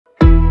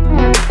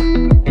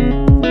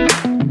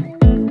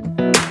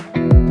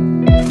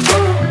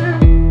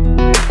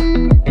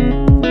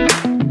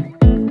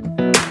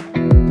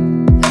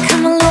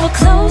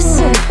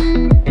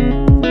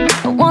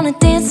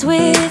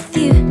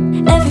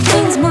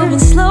moving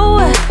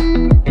slower.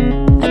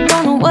 I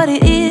don't know what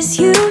it is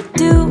you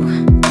do.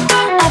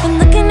 I've been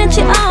looking at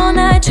you all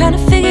night, trying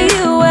to figure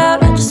you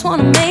out. I just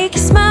wanna make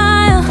you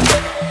smile.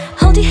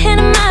 Hold your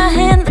hand in my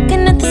hand,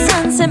 looking at the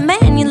sunset.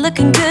 Man, you're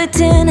looking good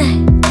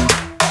tonight.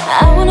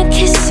 I wanna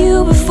kiss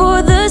you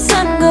before the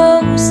sun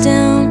goes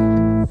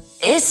down.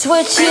 It's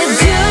what you're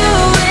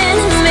doing,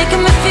 it's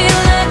making me feel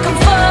like I'm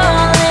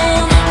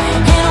falling.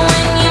 And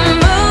when you're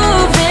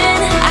moving,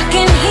 I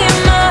can hear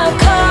my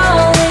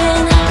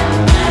calling.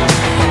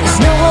 There's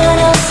no one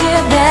else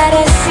here that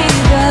I see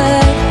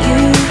but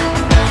you.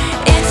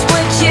 It's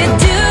what you're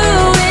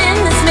doing,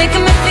 it's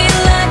making me feel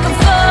like I'm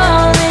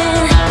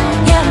falling.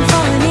 Yeah, I'm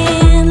falling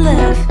in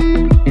love.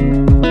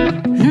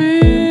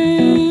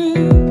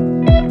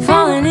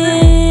 Falling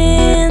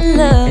in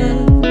love.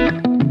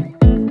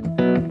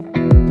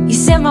 You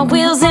set my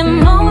wheels in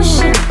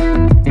motion.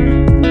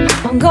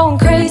 I'm going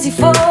crazy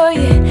for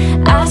you.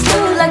 Eyes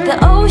blue like the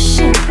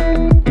ocean.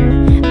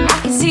 I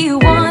can see you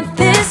want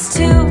this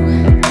too.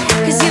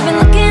 Cause you've been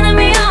looking at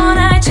me all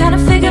night, trying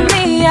to figure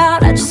me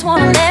out. I just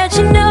wanna let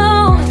you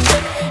know.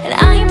 And I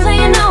ain't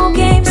playing no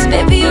games,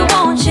 baby, you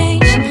won't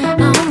change.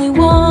 I only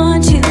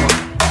want you.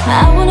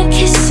 I wanna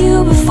kiss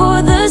you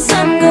before the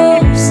sun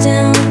goes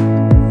down.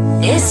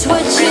 It's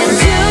what you're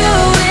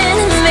doing,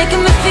 it's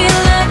making me feel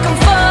like I'm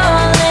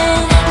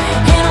falling.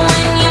 And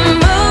when you're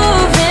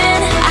moving,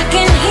 I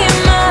can hear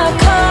my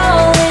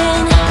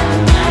calling.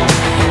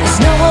 There's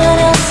no one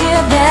else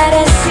here that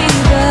I see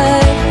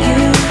but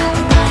you.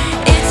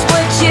 It's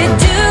what you're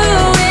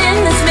doing,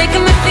 it's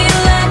making me feel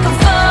like I'm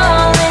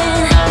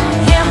falling.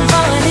 Yeah, I'm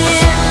falling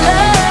in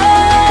love.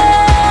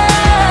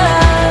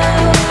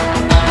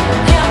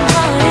 Yeah, I'm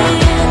falling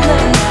in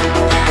love.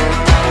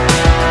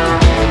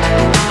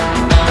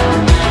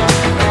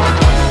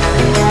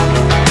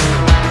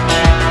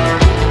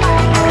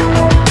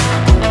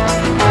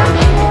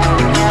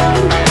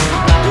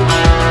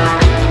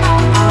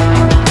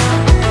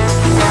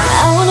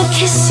 I wanna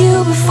kiss you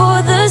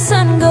before the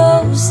sun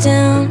goes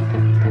down.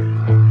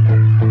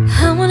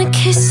 I wanna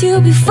kiss you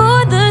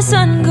before the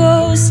sun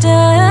goes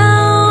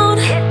down.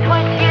 It's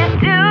what you're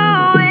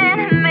doing,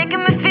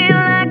 making me feel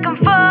like I'm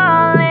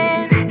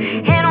falling.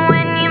 And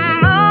when you're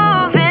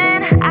moving,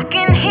 I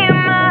can hear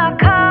my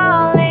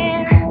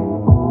calling.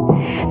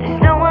 There's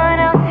no one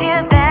else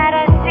here that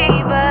I see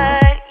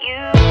but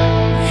you.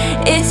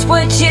 It's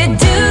what you're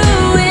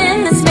doing,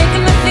 it's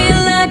making me feel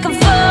like I'm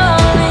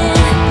falling.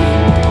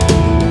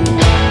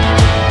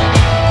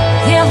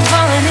 Yeah, I'm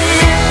falling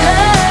in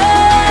love.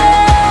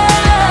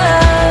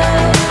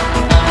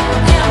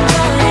 Yeah, I'm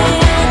falling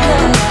in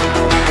love.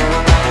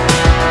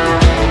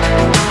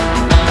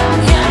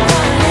 Yeah, I'm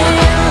falling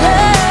in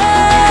love.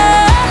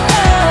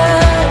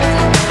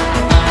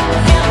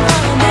 Yeah, I'm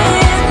falling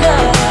in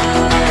love.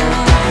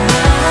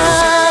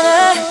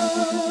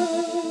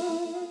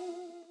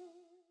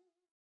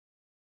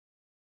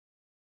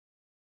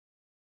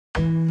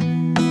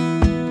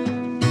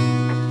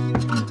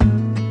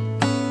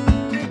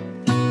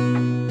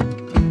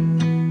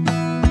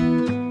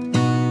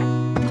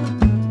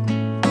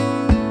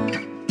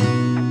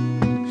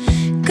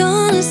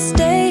 Gonna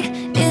stay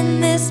in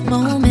this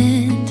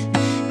moment.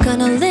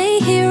 Gonna lay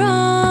here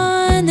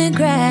on the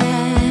grass.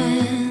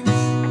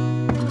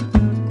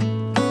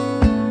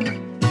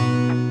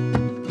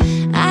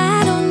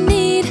 I don't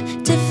need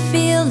to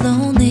feel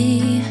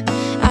lonely.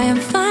 I am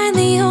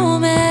finally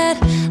home at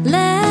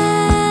last.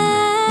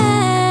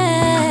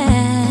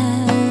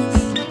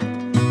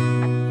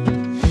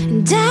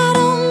 And I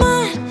don't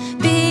mind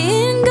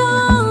being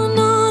gone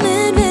on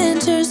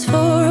adventures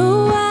for a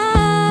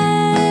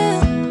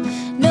while.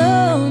 No,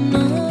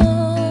 no.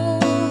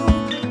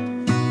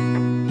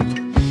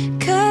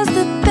 'Cause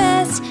the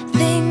best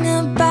thing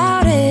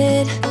about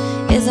it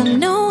is I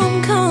know I'm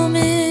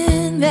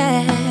coming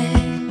back.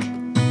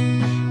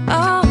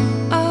 Oh,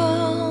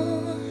 oh.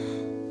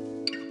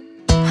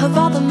 Of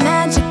all the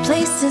magic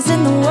places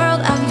in the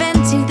world I've been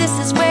to, this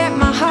is where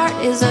my heart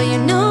is. Oh, you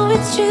know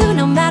it's true.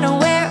 No matter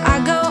where I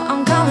go,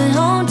 I'm coming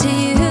home to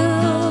you.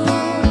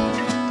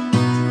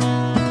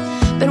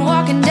 Been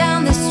walking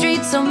down the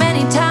street so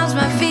many times,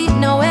 my feet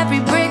know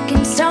every brick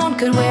and stone.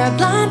 Could wear a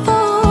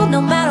blindfold.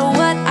 No matter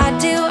what I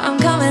do, I'm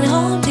coming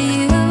home to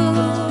you.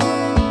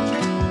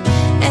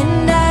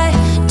 And I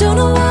don't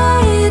know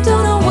why,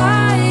 don't know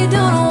why,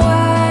 don't know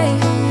why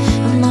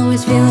I'm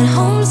always feeling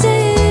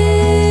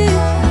homesick.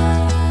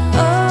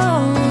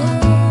 Oh,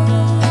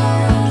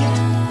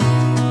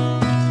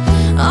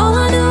 all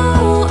I know,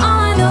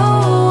 all I know,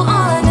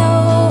 all I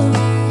know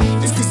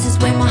is this is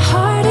where my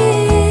heart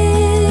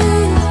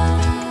is.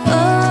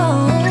 Oh,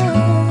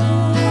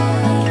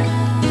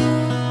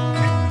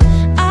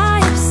 I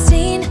have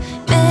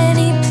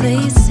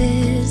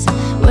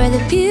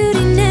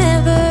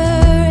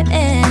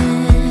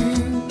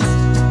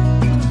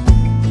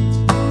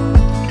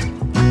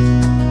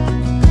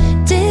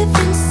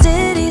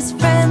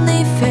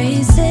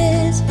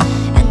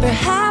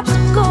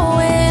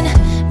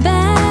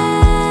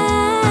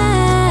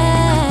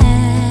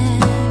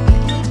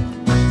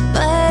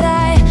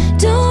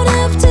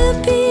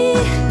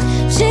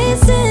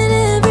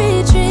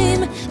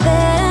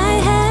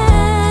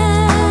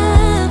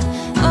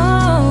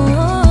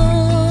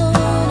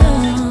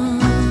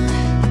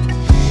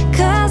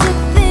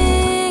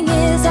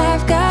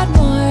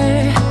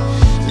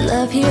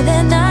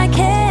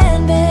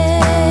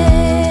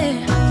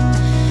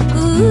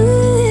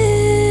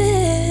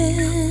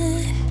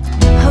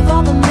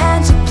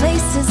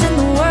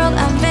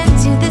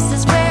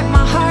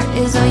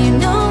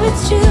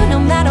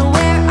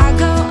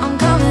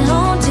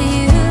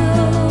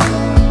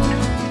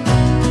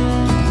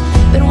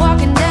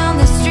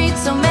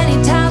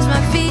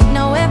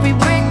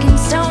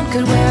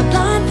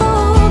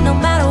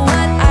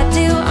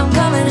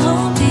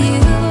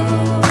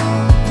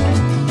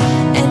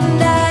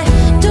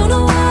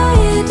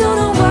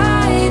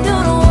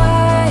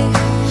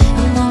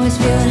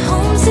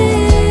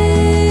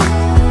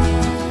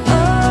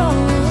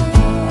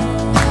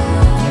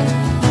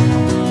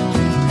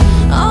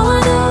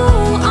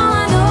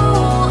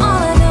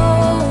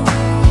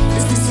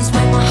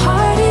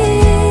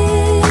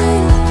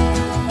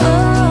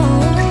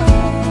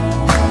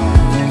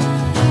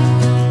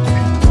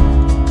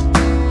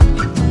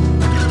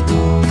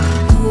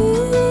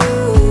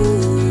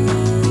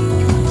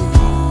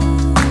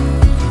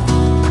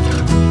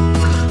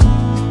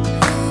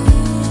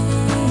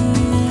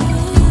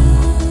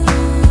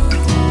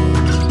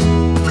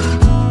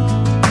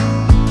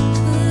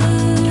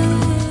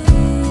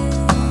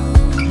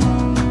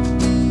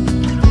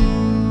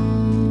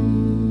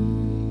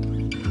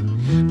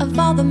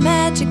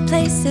magic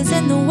places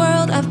in the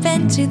world I've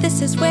been to.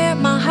 This is where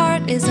my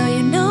heart is. Oh,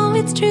 you know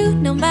it's true.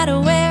 No matter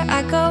where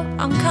I go,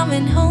 I'm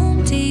coming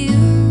home to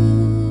you.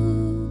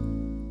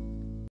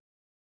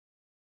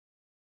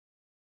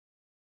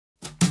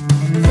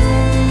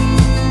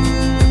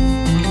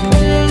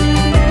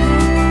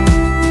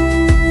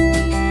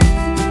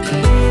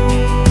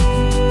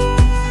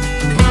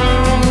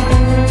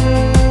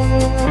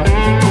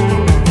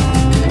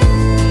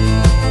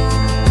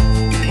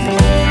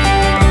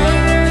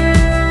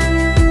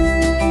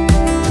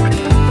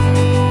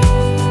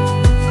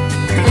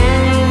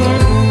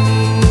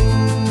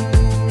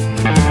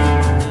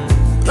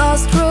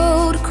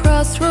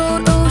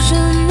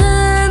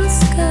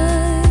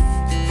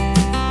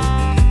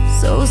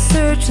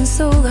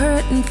 Soul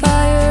hurt and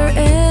fire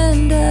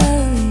and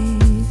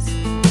ice.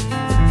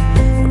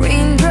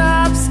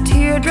 Raindrops,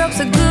 teardrops,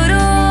 a good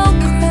old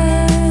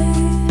cry.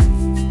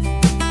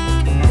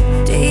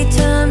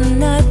 Daytime and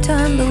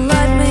nighttime, the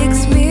light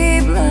makes me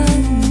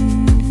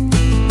blind.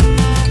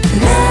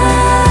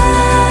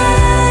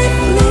 Life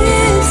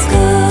leaves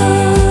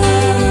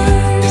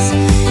scars.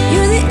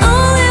 You're the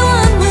only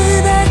one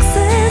with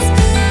access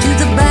to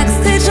the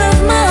backstage of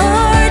my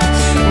heart.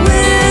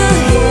 Will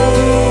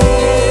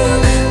heal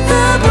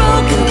the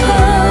broken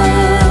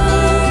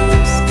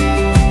parts.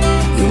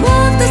 You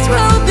walked this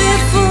road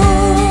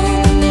before,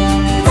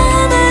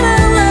 and then I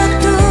locked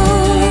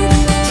door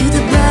to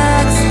the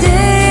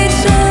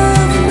backstage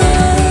of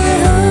my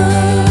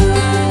heart.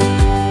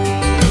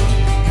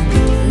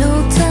 No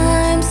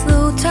time,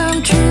 slow time,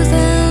 truth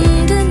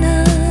and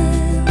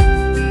denial.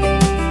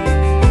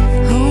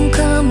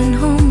 Homecoming,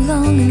 home,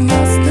 longing,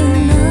 lost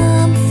and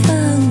I'm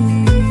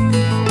found.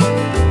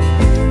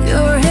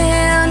 Your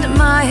hand,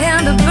 my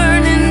hand, a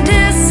burning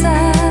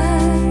desire.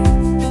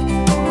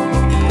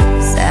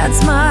 Sad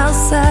smile,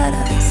 sad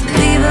eyes,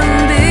 leave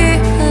 'em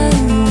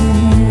behind.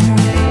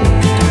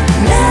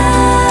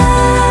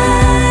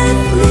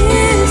 Life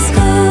leaves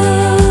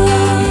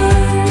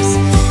scars.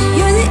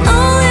 You're the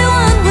only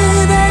one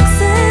with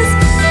access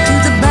to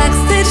the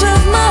backstage of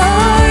my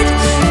heart.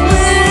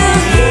 Will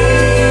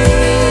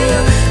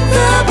heal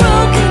the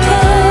broken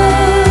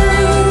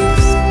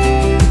parts.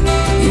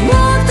 You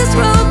walked this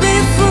road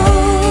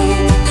before,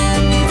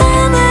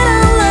 and then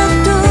I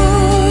locked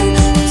door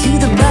to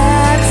the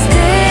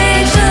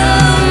backstage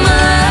of my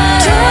heart.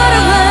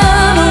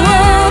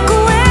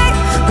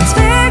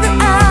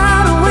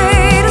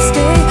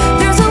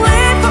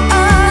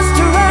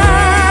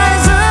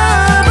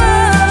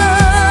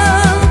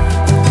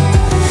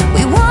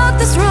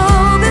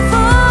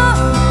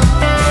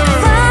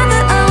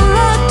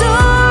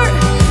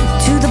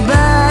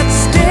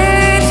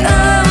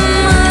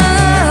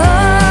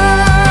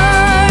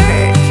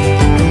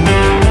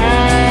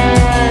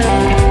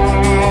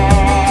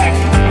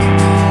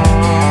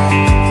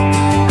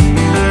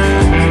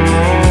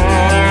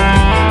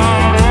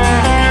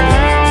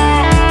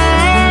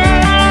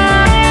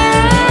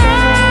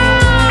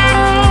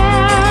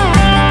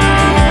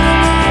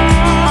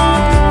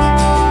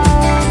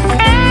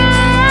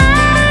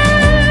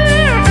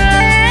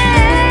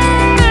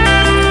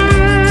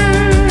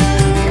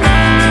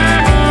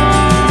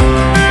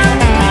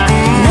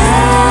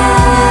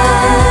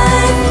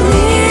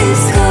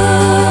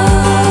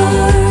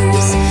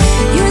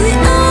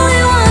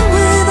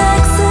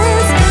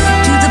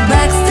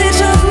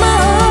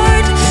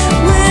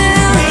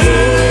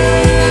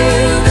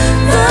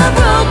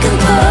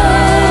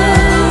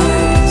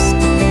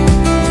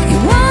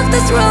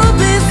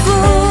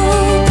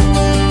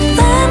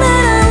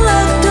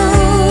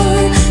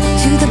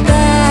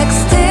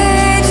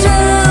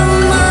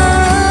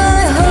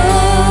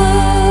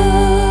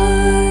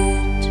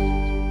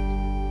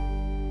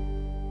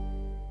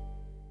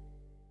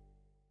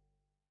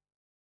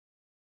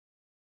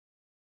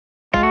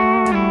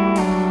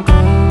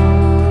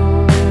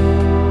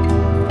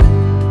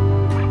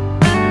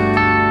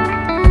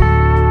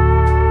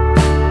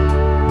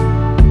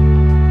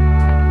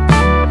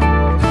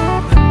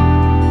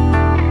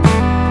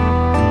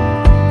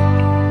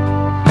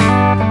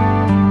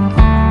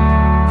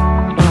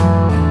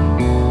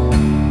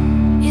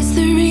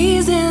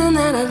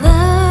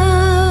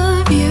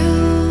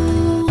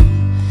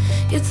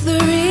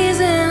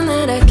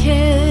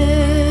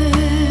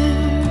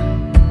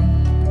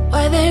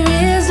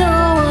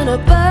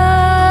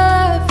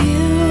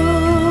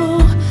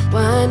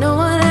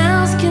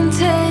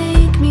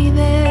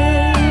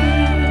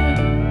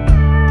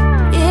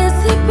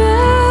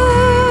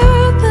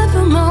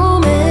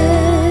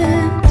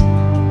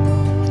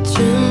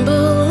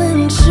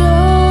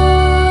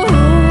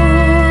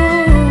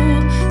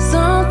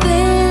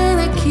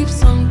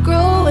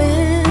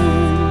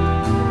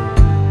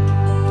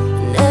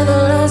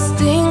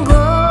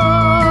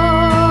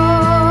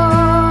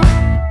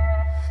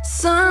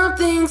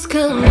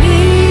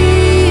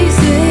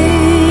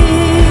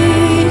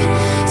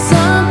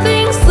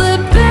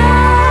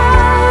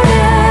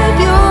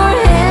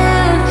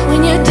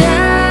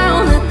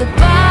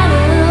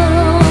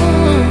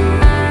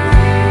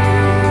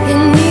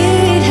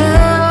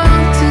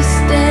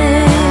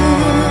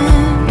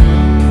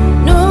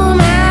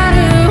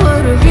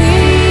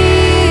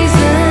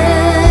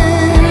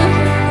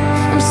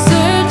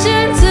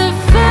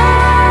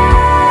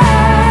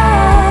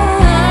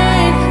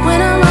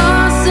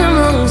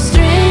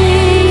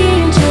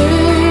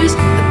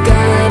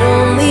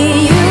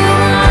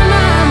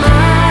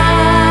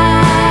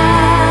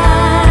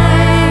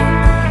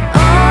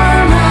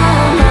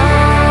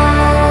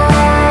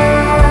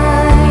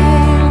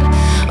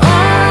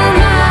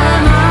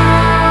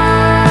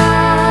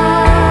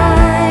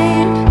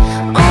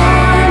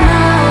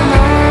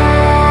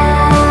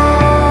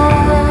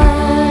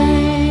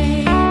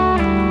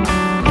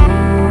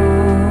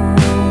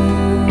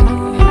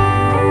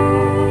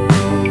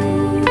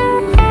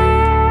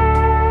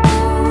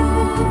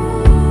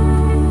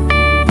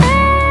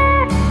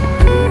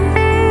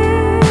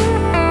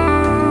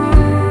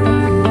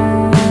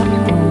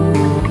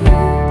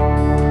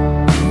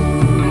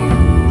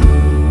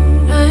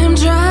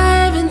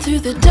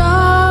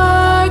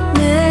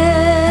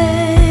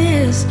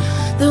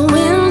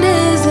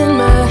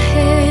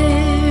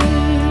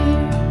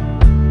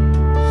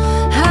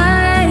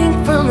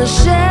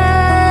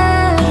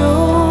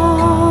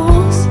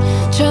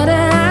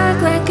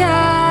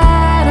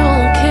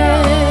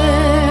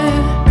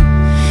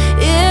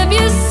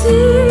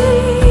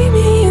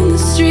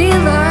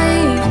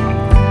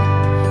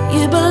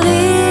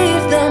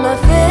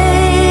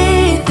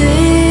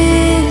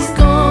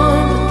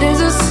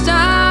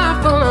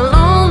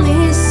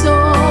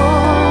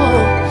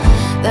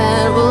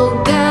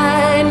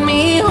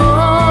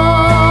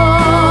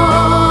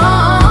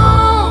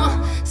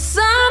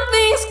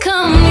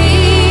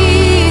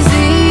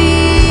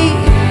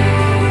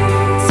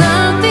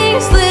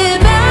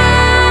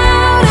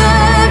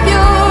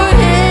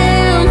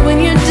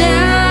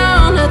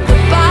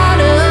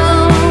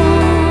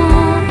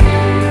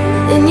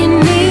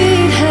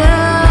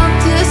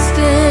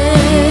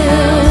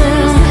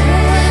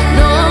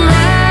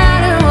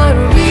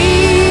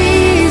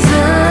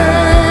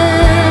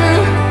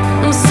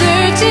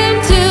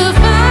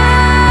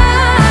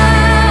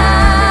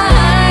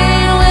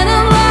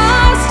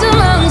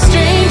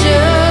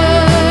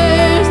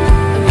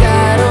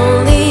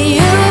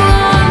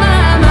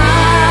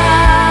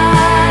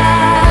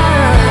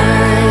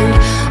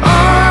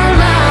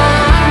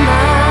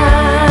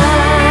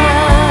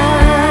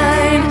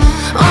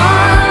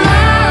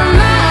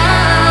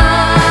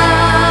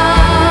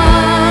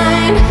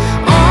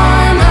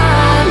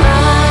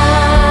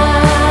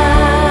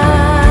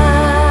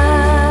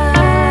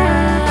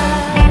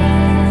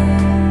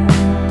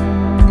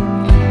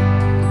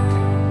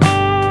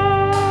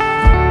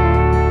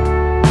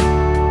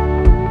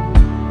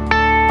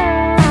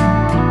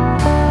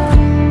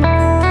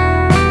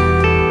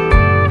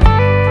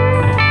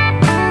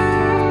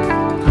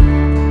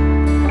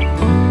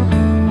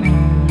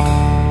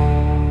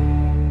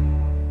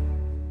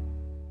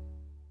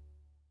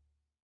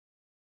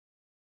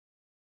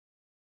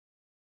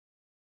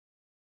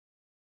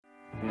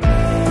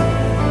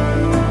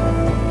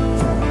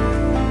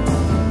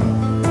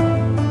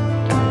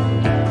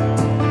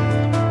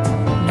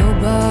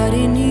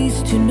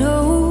 to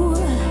know.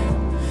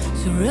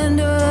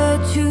 Surrender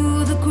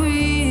to the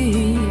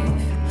grief.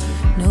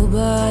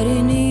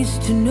 Nobody needs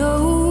to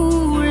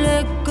know.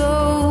 Let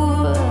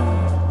go.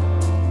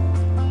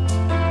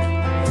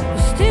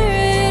 Steer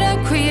it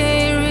and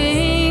create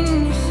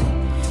rings.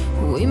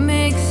 We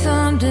make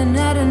something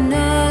out of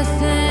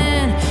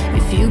nothing.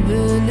 If you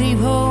believe,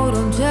 hold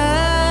on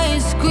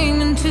tight.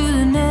 Scream into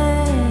the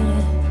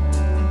night.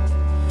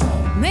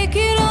 Make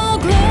it all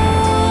glow.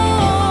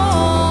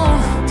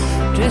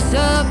 Dress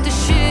up the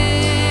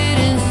shit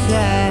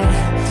inside.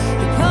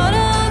 You're part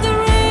of the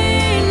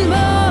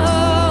rainbow.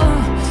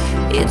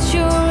 It's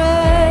your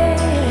right.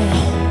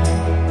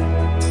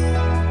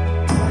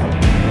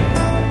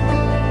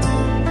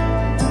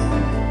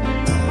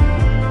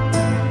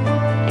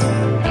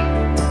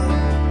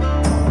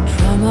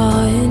 Trauma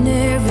in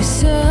every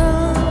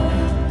cell.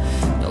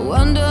 No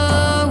wonder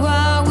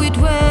why we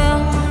dwell.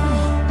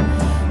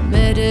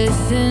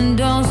 Medicine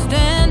don't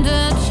stand a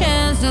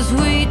chance as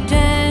we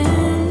dance.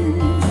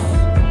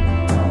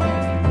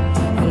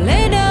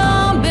 Lay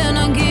down, better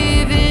not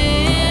give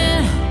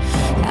in.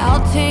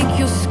 I'll take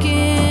your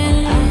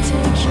skin.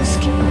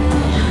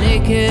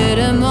 Naked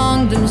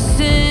among them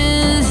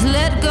sins.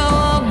 Let go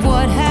of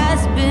what has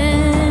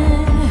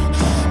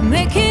been.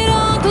 Make it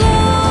all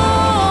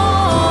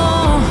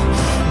glow.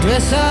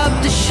 Dress up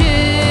the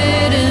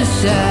shit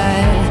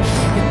inside.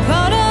 You're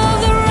part of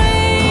the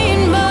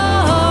rainbow.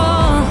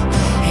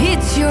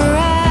 It's your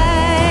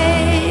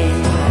right.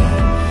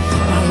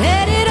 Now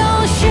let it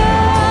all show.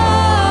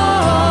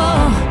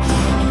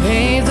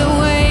 Pave the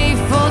way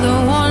for the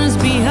ones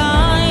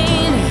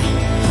behind.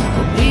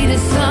 We'll be the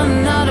sun,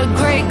 not a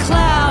gray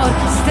cloud.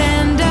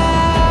 Stand out.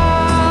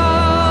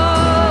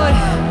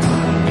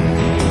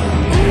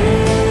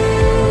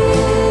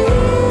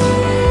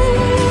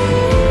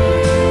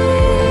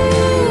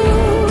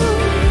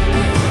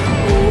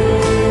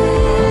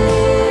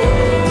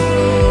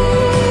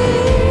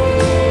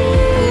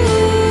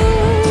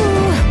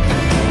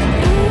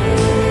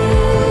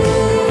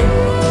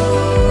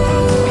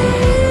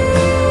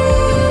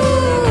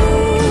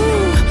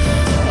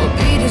 We'll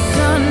be the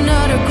sun,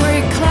 not a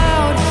gray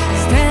cloud.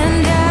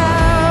 Stand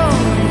out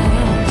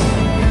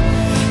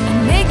and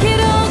make it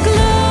all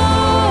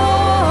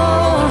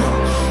glow.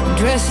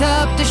 Dress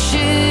up the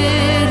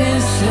shit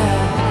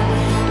inside.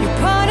 You're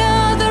part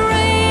of the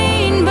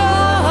rainbow.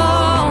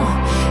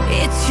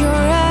 It's your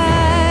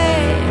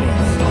right.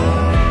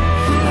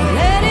 Now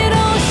let it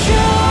all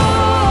show.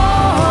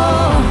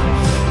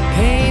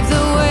 Pave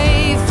the way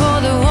for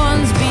the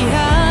ones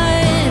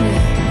behind.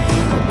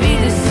 We'll be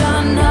the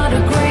sun, not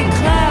a gray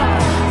cloud.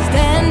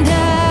 Stand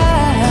out.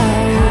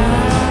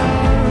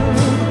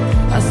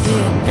 I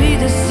said, be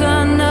the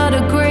sun, not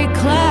a gray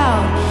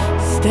cloud.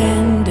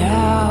 Stand out.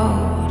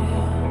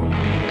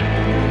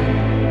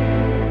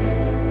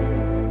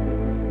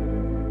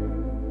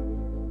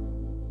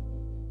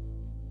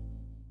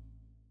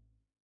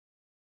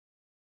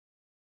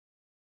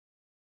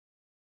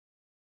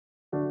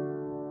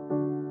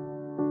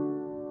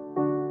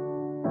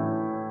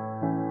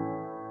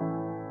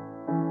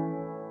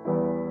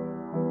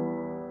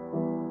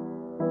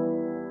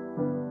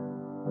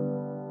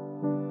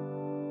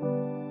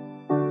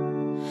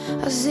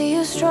 I see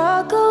you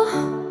struggle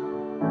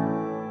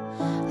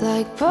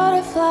like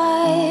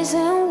butterflies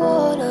in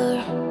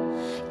water.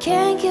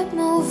 Can't keep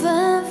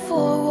moving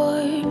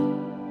forward.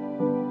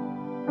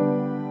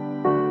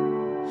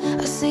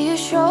 I see your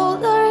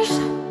shoulders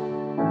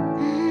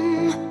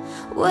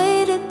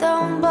weighted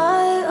down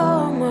by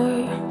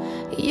armor.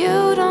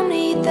 You don't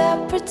need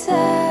that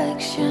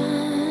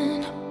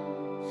protection.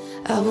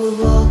 I would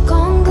walk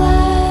on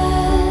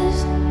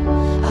glass.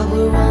 I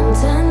would run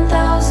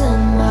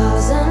 10,000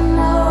 miles and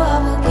more. I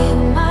would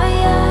give my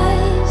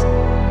eyes.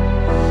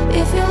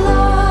 If you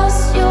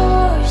lost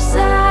your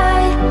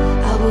sight,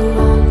 I would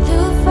run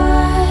through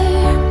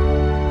fire.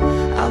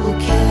 I would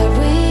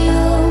carry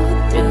you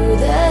through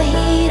the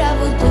heat. I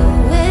would do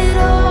it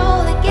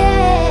all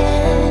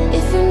again.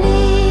 If you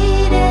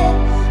needed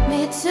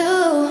me to.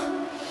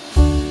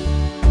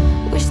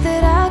 Wish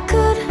that I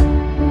could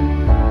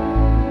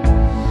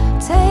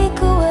take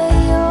away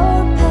your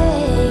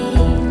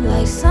pain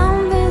like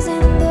sunbeams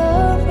in the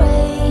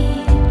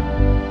rain.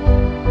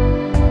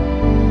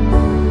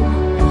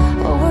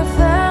 Oh, we're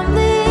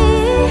family.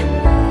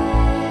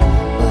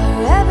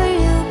 Wherever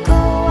you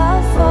go,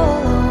 I'll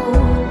follow.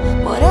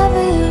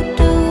 Whatever you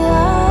do,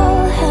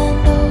 I'll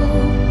handle.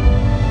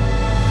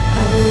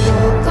 I will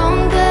walk on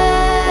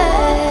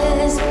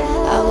glass.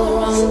 I will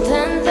run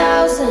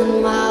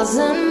 10,000 miles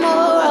and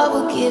more. I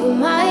will give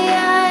my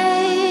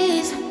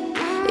eyes.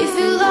 If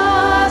you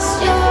lost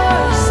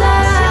your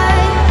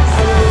sight,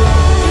 I will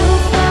run through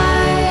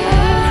fire.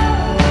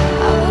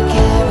 I will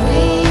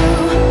carry you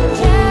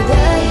through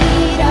the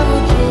heat. I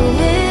will do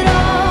it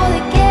all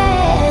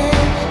again.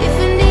 If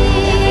you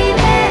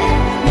needed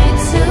me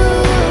to.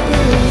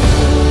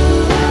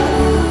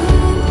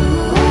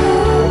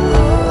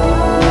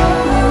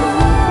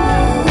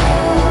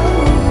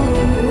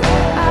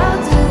 I'll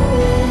do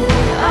it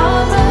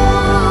all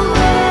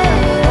over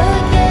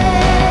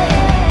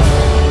again.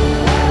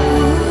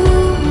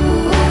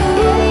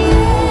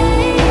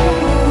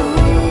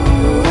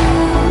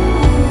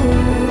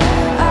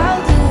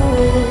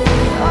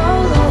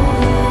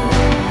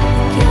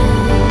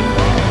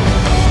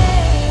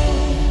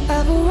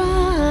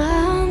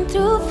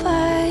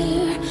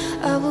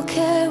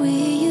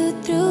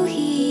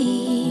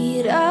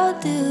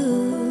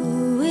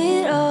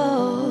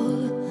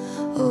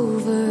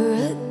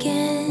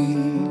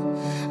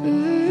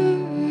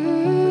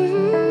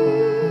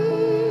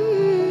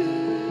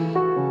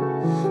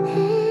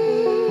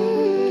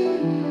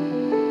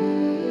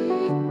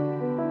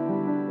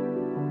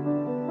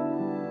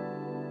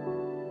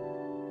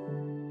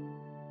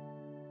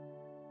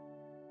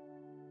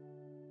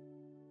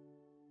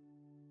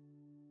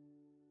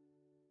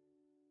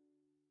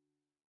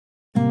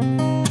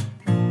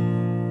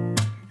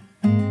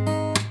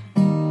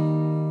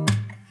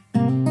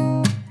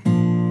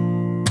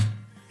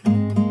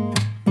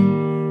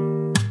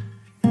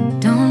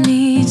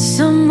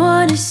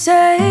 someone to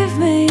save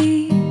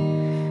me.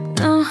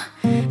 No,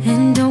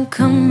 and don't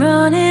come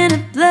running to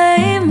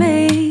blame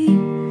me.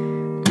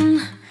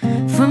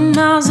 From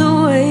miles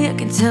away I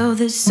can tell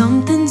that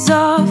something's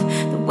off.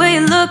 The way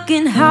you look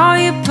and how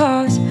you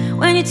pause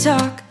when you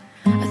talk,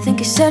 I think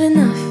I said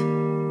enough.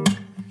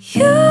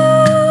 You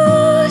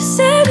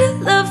said your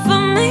love for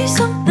me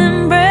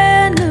something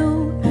brand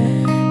new.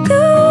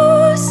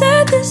 You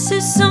said this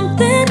is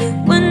something you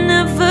would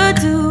never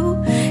do.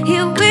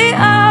 Here we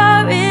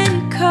are in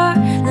your car,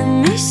 let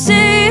me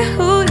see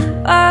who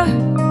you are,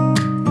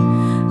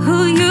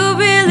 who you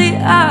really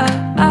are,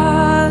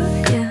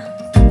 yeah.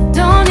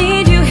 Don't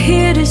need you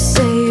here to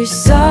say you're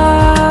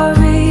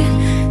sorry,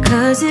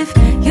 cause if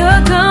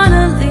you're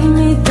gonna leave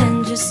me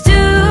then just do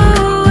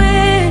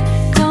it.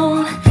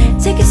 Don't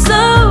take it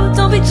slow,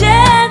 don't be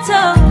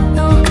gentle,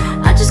 no,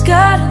 I just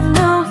gotta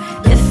know.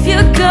 If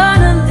you're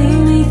gonna leave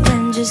me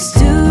then just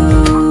do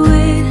it.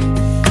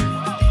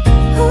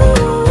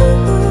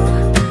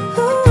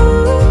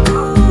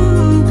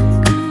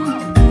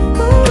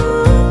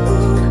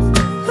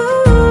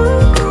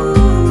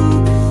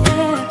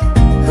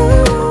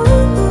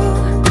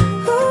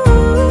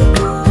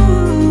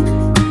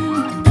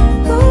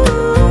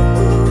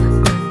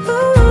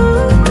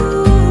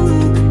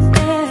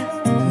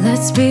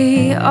 Let's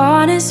be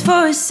honest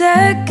for a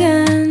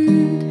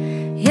second,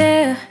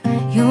 yeah.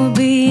 You're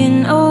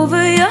being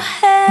over your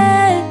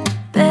head,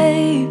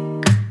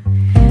 babe,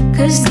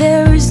 cause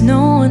there is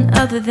no one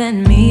other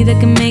than me that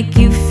can make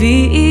you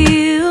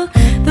feel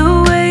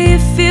the way you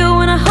feel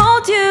when I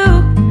hold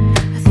you.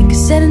 I think I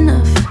said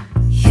enough.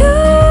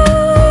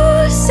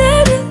 You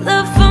said your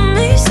love for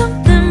me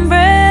something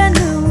brand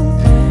new.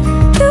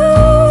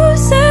 You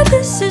said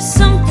this is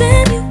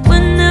something you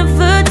would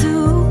never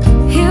do.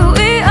 Here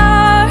we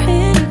are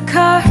in your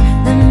car,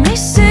 let me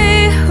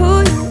see who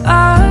you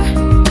are,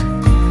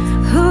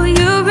 who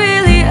you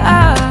really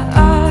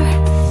are,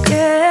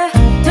 yeah.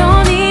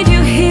 Don't need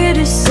you here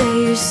to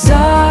say you're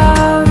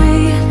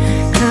sorry,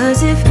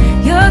 cause if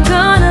you're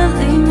gonna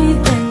leave me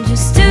then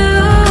just do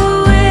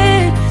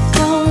it.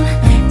 Don't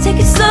take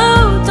it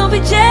slow, don't be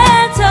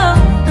gentle,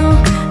 no,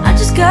 I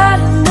just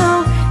gotta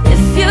know.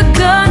 If you're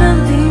gonna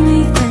leave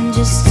me then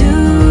just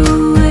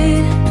do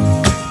it.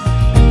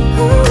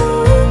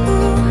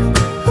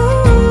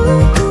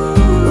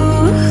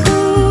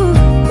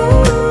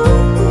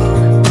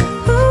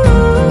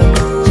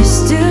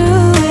 Just do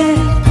it.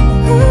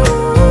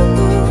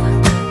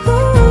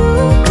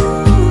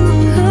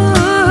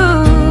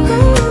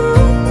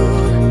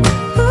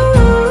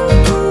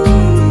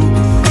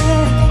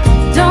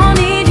 Don't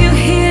need you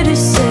here to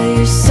say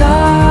you're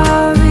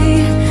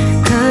sorry,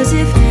 cause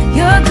if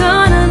you're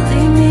gonna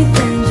leave me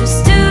then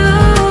just do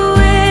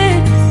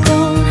it.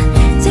 Don't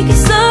take it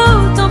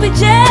slow, don't be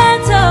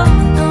gentle,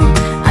 no,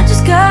 I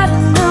just gotta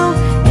know.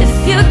 If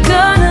you're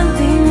gonna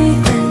leave me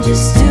then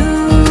just do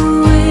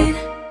it.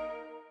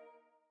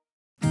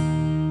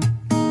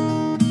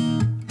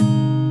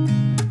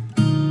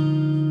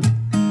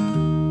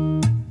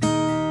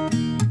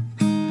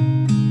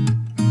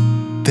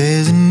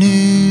 There's a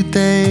new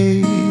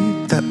day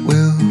that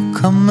will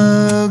come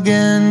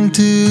again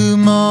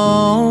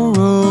tomorrow.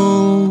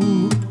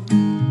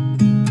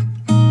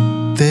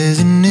 There's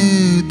a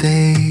new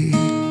day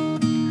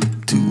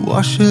to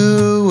wash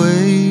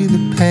away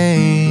the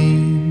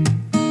pain.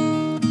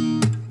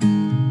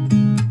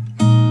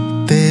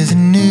 There's a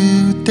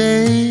new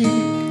day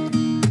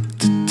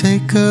to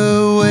take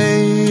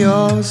away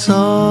your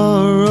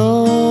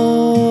sorrow.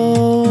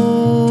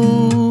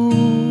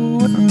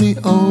 And the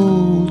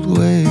old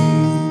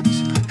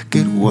ways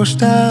get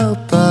washed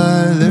out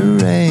by the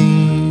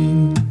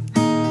rain.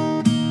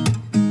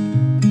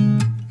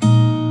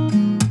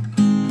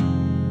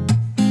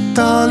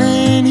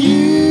 Darling,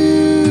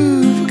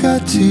 you've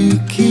got to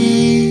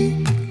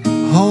keep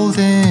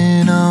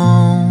holding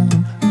on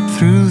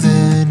through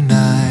the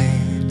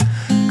night,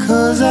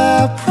 cause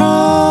I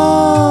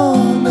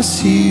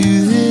promise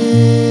you this: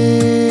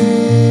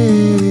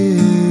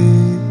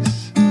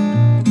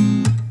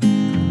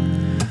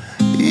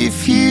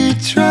 if you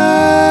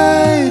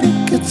try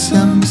to get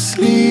some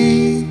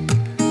sleep,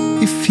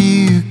 if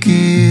you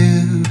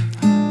give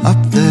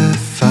up the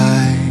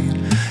fight,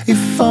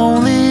 if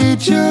only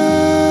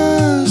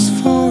just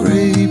for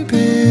a bit,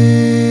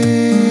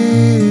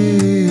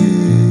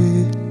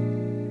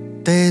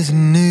 there's a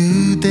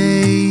new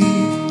day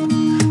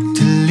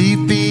to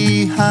leave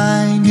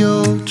behind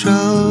your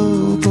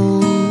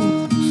troubles.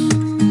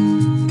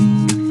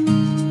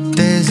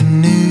 There's a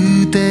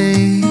new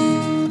day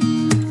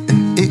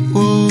and it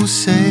will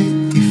set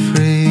you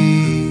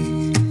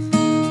free.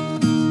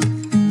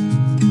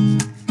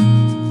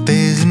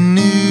 There's a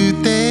new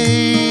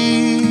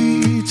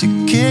day to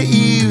get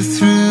you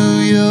through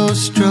your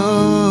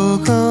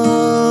struggles.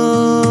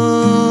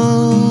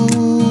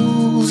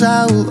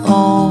 I will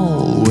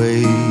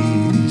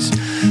always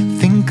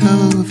think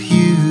of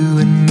you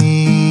and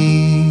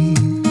me.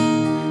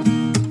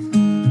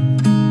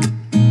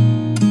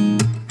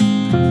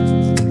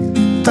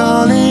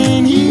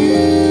 Darling,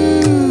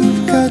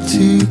 you've got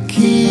to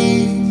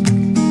keep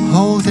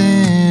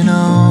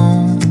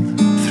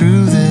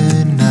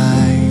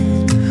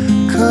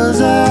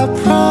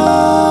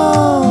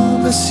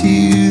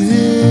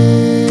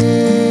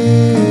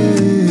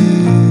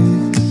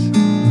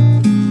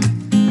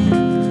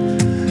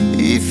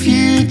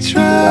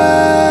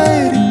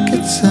try to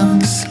get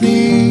some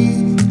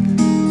sleep.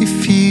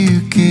 If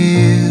you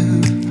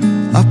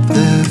give up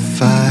the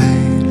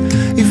fight,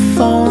 if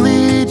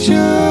only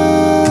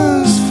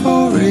just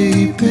for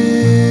a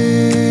bit.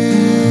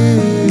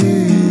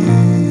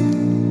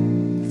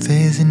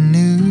 There's a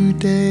new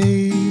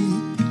day,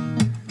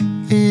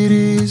 it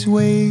is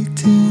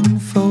waiting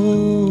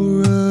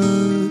for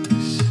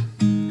us.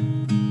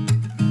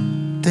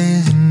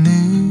 There's a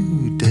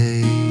new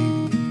day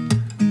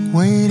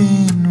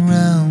waiting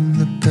round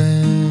the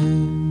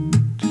bend.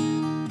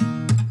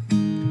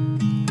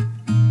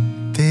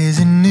 There's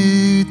a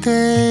new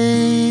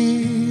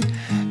day,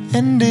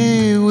 and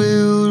it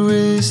will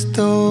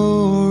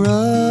restore us.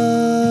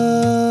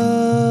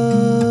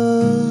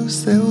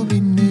 There will be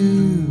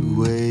new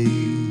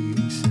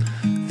ways.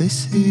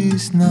 This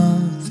is not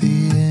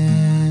the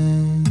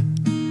end.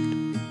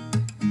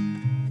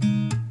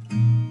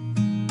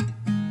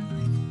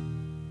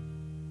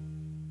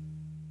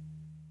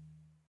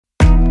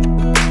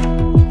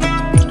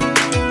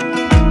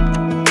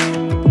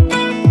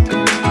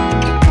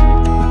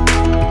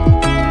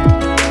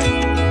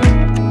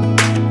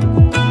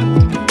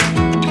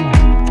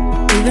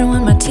 Even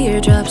when my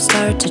teardrops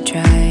start to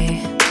dry,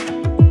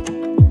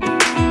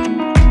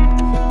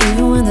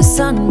 even when the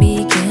sun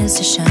begins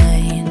to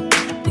shine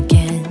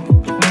again,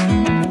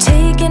 I'm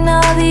taking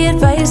all the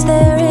advice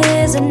there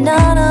is and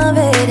none of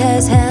it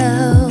has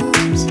helped.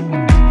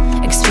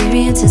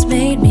 Experience has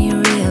made me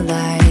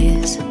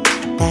realize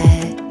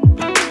that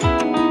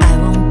I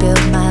won't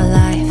build my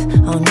life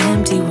on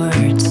empty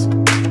words.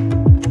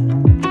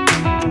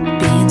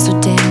 Being so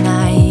damn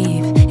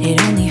naive,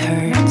 it only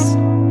hurts.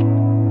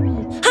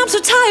 I'm so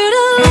tired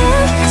of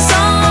love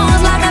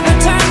songs, life never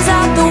turns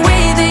out the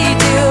way they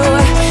do.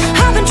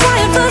 I've been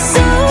trying for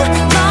so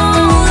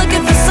long,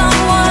 looking for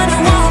someone who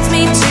wants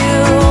me to.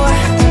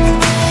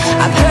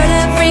 I've heard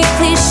every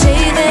cliche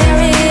there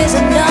is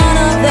and none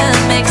of them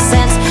make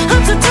sense.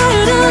 I'm so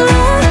tired of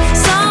love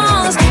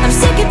songs, I'm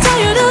sick and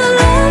tired of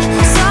love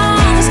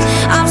songs.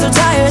 I'm so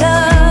tired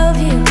of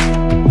you.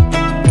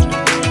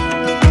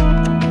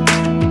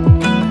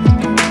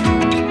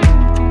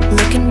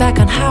 Looking back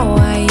on how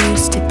I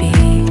used to be,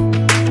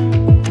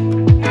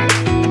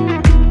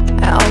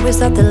 I always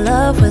thought that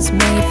love was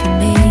made for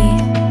me.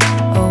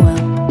 Oh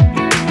well,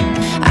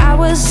 I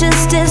was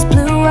just as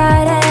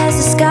blue-eyed as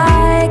the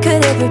sky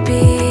could ever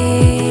be.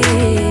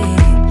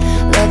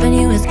 Loving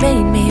you has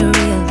made me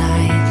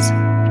realize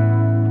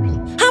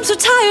I'm so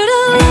tired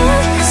of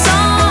love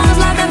songs,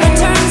 life never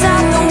turns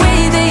out the way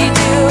they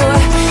do.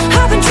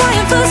 I've been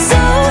trying for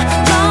so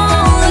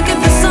long, looking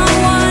for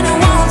someone who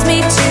wants me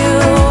to.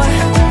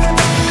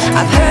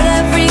 I've heard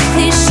every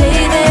cliche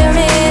there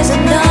is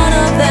and none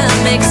of them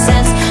make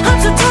sense. I'm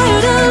so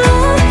tired of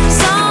love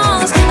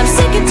songs, I'm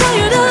sick and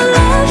tired of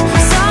love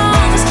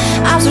songs.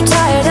 I'm so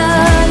tired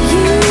of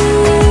you.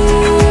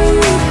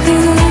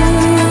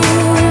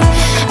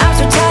 I'm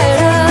so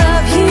tired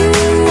of you.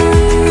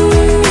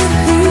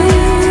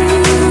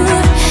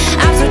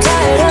 I'm so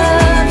tired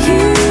of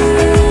you.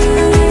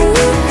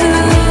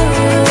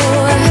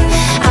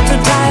 I'm so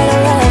tired of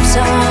love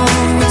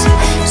songs,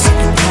 sick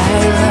and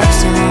tired of love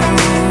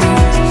songs.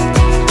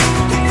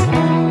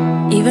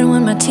 Even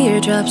when my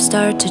teardrops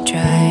start to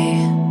dry,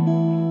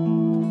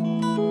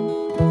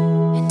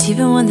 and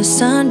even when the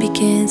sun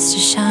begins to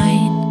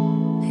shine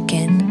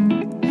again,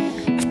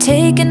 I've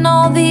taken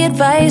all the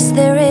advice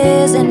there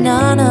is and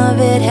none of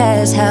it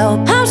has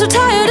helped. I'm so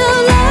tired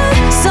of love